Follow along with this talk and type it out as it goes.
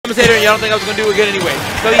commentator, and y'all don't think I was going to do it good anyway.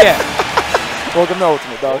 So, yeah. Welcome to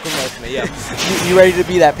Ultimate, dog. Welcome to Ultimate, yeah. You ready to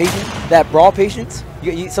be that patient? That brawl patience?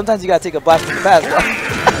 Sometimes you got to take a blast from the past.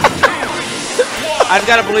 I just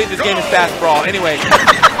got to believe this game is fast brawl. Anyway,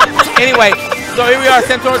 so here we are,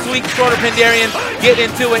 Samsora, Tweek, Stroder, Pandarian, get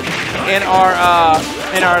into it in our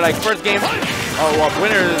like first game. Oh, well,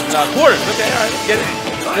 winners quarters. Okay, all right, get it.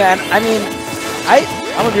 Man, I mean,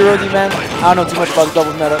 I'm gonna be real with you, man. I don't know too much about the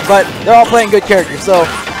doubles meta, but they're all playing good characters, so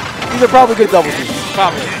these are probably good double teams.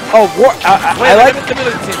 Probably. Oh, I like the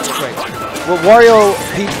ability team real quick. Well, Wario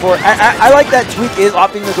Peach for I like that Tweek is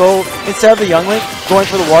opting to go instead of the Young Link, going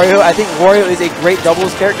for the Wario. I think Wario is a great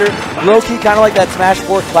doubles character. Low key, kind of like that Smash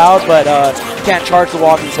 4 Cloud, but can't charge the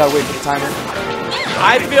wall. You just gotta wait for the timer.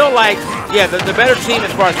 I feel like, yeah, the better team as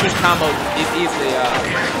far as team combos is easily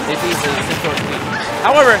Samsora Tweek.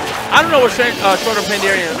 However, I don't know what Stroder and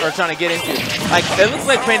Pandarian are trying to get into. Like, it looks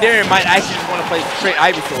like Pandarian might actually just want to play straight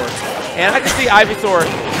Ivysaur, and I can see Ivysaur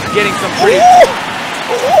getting some pretty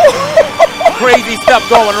crazy stuff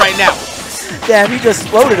going right now. Damn, he just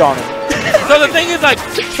floated on him. So the thing is, like,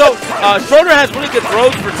 Stroder has really good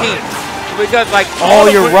throws for teams. Because, like,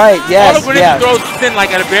 you're right. Yes, all the Greninja throws in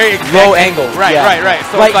like at a very low angle. Right, yeah. right.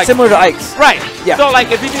 So like it's similar to Ike's. Right. Yeah. So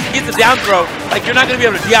like if he just gets a down throw, like you're not gonna be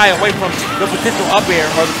able to DI away from the potential up air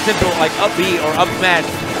or the potential like up B or up smash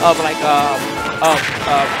of like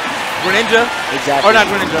Greninja. Exactly. Or not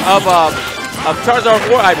Greninja, of Charizard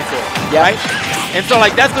or Ivysaur. Yeah. Right? And so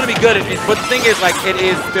like that's gonna be good, but the thing is like it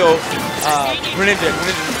is still Greninja.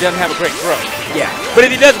 Greninja doesn't have a great throw. Yeah. But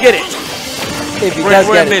if he does get it,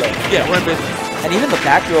 we're in business. Yeah, we're in business. And even the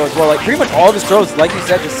back throw as well, like pretty much all of his throws, like you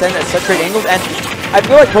said, just send at such great angles. And I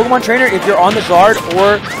feel like Pokemon Trainer, if you're on the Zard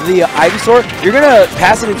or the Ivysaur, you're gonna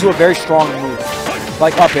pass it into a very strong move,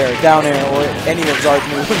 like up air, down air, or any of Zard's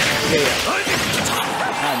moves.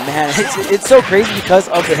 Oh, man, it's so crazy because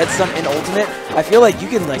of the head stun in Ultimate. I feel like you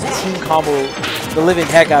can like team combo the living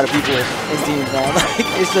heck out of people in teams, man. Like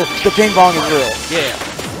it's the ping pong is real. Yeah.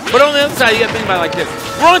 But on the other side, you gotta think about it like this.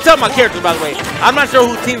 We're only talking about characters, by the way. I'm not sure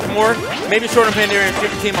who teams more. Maybe Stroder and Pandarian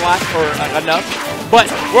team a lot or enough.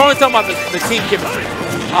 But we're only talking about the team chemistry.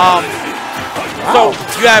 So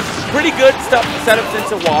you have pretty good stuff setups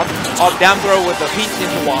into wall, down throw with a Peach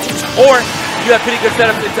into wall, or you have pretty good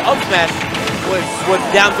setups into up smash with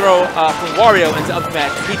down throw from Wario into up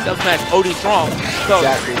smash, Peach up smash, OD strong. So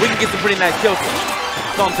we can get some pretty nice kills.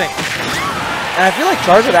 That's all I'm saying. And I feel like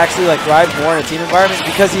Charizard actually like thrives more in a team environment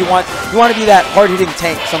because you want to be that hard-hitting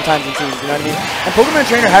tank sometimes in teams, you know what I mean? And Pokemon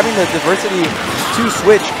Trainer having the diversity to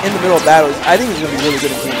switch in the middle of battles, I think is going to be really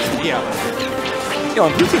good in teams. Yeah. Yo,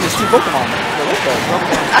 and blue team is team Pokemon. So let's go.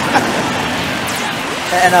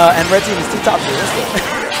 And red team is team top tier. Let's go.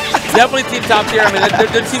 Definitely team top tier. I mean,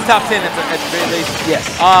 they're team top 10 at the very least. Yes.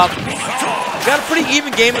 Got a pretty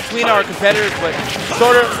even game between our competitors, but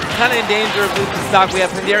sort of kind of in danger of losing stock. We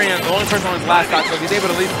have Pandarian, the only person on his last stock, so he's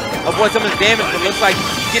able to at least avoid some of his damage, but it looks like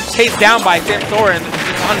he gets chased down by Samsora and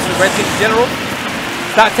just honestly the red team in general.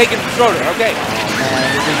 Stop taking Stroder, okay.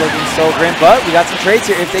 Man, this is looking so grim, but we got some trades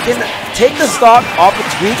here. If they can take the stock off of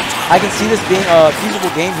Tweek, I can see this being a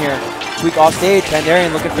feasible game here. Tweek off stage,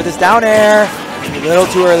 Pandarian looking for this down air. A little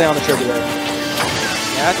too early on the trigger there.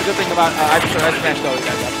 Yeah, that's a good thing about Ivysaur Smash though.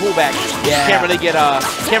 That pullback. Yeah. Can't really get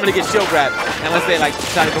shield grab unless they like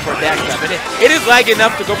try to go for a dash grab. And it is laggy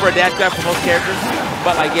enough to go for a dash grab for most characters.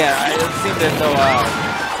 But like yeah, it seems as though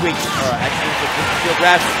Tweek or actually shield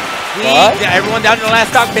grab. Everyone down to the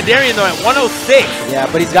last stock. Pandarian though at 106. Yeah,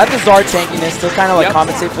 but he's got the Zard tankiness to kind of like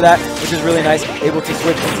compensate for that, which is really nice. Able to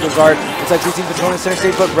switch into the Zard. It's like two teams controlling center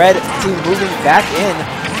stage, but red team moving back in.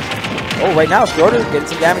 Oh, right now Stroder getting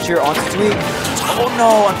some damage here onto Tweek. Oh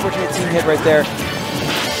no, unfortunate team hit right there.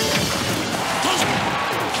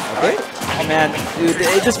 Okay. Oh man, dude,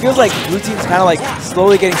 it just feels like blue team's kind of like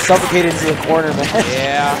slowly getting suffocated into the corner, man.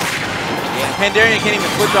 Yeah. Pandarian can't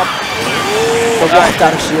even switch off. Without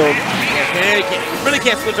a shield. Yeah, Pandarian really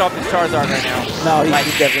can't switch off his Charizard right now. No,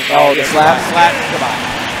 he's definitely. Oh, the slap. Slap. Goodbye.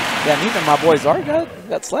 Yeah, even my boy Zard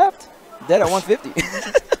got slapped. Dead at 150.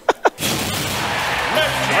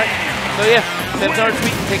 Alright. So yeah, Samsora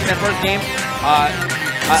Tweek taking that first game.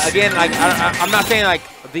 Again, like I'm not saying like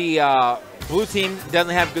the blue team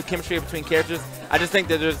doesn't have good chemistry between characters. I just think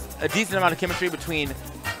that there's a decent amount of chemistry between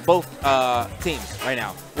both teams right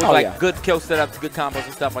now with good kill setups, good combos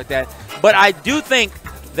and stuff like that. But I do think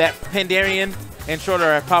that Pandarian and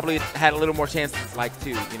Stroder have probably had a little more chances like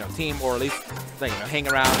to team or at least like, hang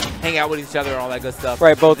out with each other and all that good stuff.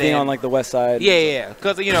 Right, both being on like the west side. Yeah,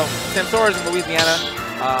 because Samsora's in Louisiana.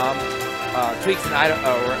 Tweeks in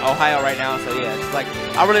Ohio right now. So yeah, it's like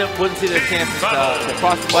I really wouldn't see their chances to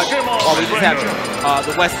cross the much. While we just have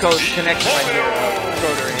the West Coast connection right here,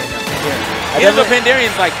 Stroder and Pandarian. Even though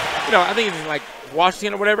Pandarian's like, I think he's in like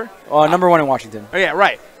Washington or whatever. #1 in Washington. Oh yeah,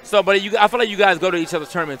 right. So, but I feel like you guys go to each other's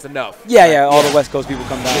tournaments enough. Yeah, all the West Coast people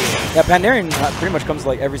come down. Yeah, Pandarian pretty much comes to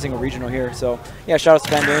like every single regional here. So yeah, shout out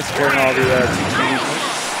to Pandarian supporting all the regionals.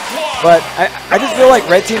 But I just feel like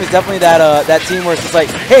Red Team is definitely that team where it's just like,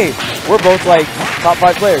 hey, we're both like top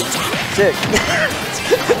 5 players. Sick.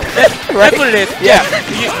 Right? That's what it is. Yeah.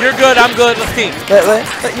 You're good, I'm good, let's team.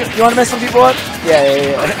 You want to mess some people up? Yeah.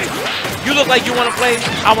 You look like you want to play,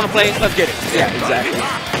 I want to play, let's get it. Yeah, exactly.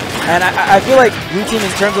 And I feel like Blue Team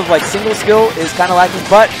in terms of like single skill is kind of lacking,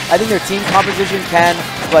 but I think their team composition can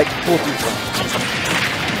like pull through from it.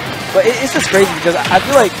 But it's just crazy because I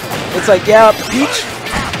feel like it's like, yeah, Peach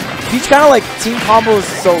kind of like team combos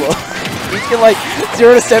solo. Peach can like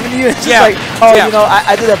 0 to 70 and it's just like,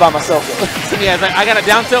 I did that by myself. Yeah, it's like, I got a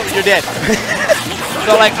down tilt, you're dead.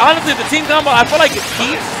 So like, honestly, the team combo, I feel like it's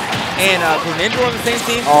Peach and Greninja on the same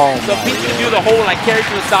team. So Peach can do the whole like carry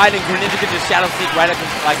to the side and Greninja can just shadow sneak right up and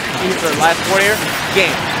like use their last forward air.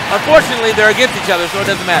 Game. Unfortunately, they're against each other, so it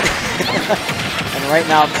doesn't matter. And right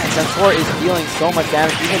now, Samsora is dealing so much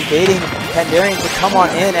damage, even baiting Pandarian to come on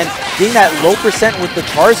in, and getting that low percent with the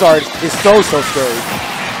Charizard is so scary.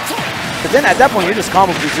 But then at that point, you're just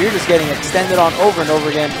combo free, so you're just getting extended on over and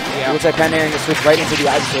over again. Yeah. It looks like Pandarian just switched right into the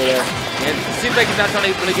Ivysaur there. And it seems like he's not trying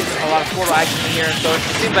to really get a lot of Squirtle action in here, so it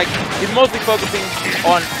seems like he's mostly focusing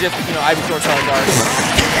on just, Ivysaur Charizard.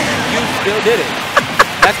 You still did it.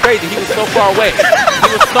 That's crazy. He was so far away.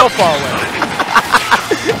 He was so far away.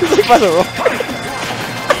 He's like by the rope.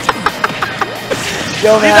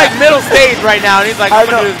 Yo, man, he's like middle stage right now, and he's like, I'm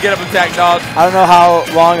going to do this get up attack, dog. I don't know how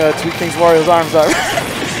long Tweek thinks Wario's arms are.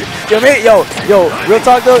 Yo, real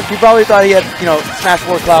talk though, he probably thought he had, Smash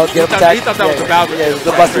 4 Cloud, get up attack. He thought that was the Bowser. Yeah,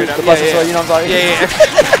 the Buster Sword, you know what I'm talking about?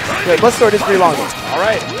 Yeah. Buster Sword is pretty long though. All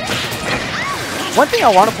right. One thing I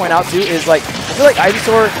want to point out too is like, I feel like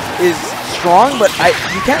Ivysaur is strong, but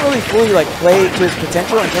you can't really fully like play to his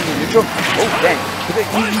potential in terms of neutral. Oh dang!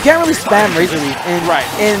 You can't really spam Razor Leaf.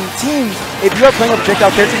 In teams, if you are playing a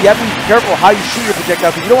projectile character, you have to be careful how you shoot your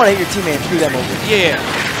projectile because you don't want to hit your teammate and screw them over. Yeah.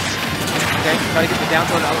 Okay, try to get the down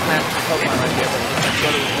throw to other plans Pokemon right here, but go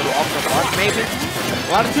to a little off the mark maybe. A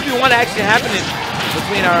lot of 2v1 action happening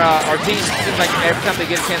between our teams. It seems like every time they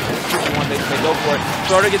get a chance to 2v1, they go for it.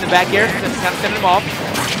 Stroder getting the back air, kind of sending him off.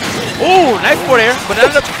 Ooh, nice forward air, but not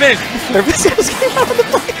enough to finish. Service came out of the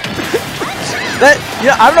mic.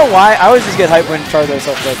 I don't know why. I always just get hyped when Charizard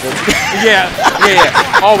stuff like this. Yeah,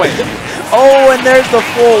 always. Oh, and there's the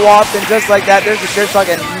full waft, and just like that, there's the shirt stock,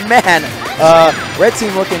 and man, Red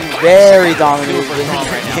Team looking very dominant. Super strong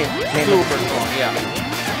right now. Super strong,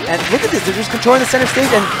 yeah. And look at this, they're just controlling the center stage,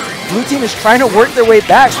 and Blue Team is trying to work their way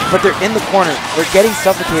back, but they're in the corner. They're getting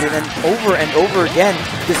suffocated, and over again,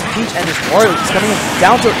 this Peach and this Wario is coming in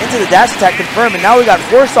down to into the dash attack confirmed, and now we got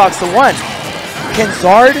 4 stocks to 1. Can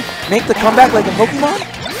Zard make the comeback like a Pokemon?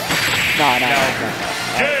 No.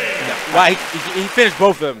 Wow, he finished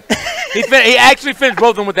both of them. He actually finished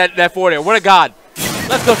both of them with that forward air. What a god.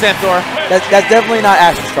 Let's go, Samsora. That's definitely not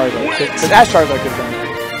Ash's Charizard, because Ash Charizard could have done it.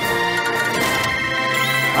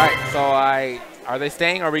 Alright, so are they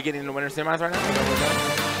staying? Are we getting the winner semis right now? I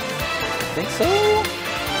think so.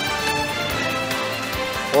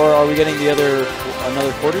 Or are we getting another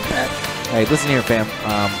quarters match? Hey, listen here, fam.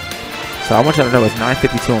 So I want you to know it's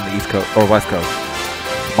 9:52 on the East Coast or West Coast.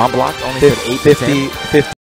 My block only said 8:50.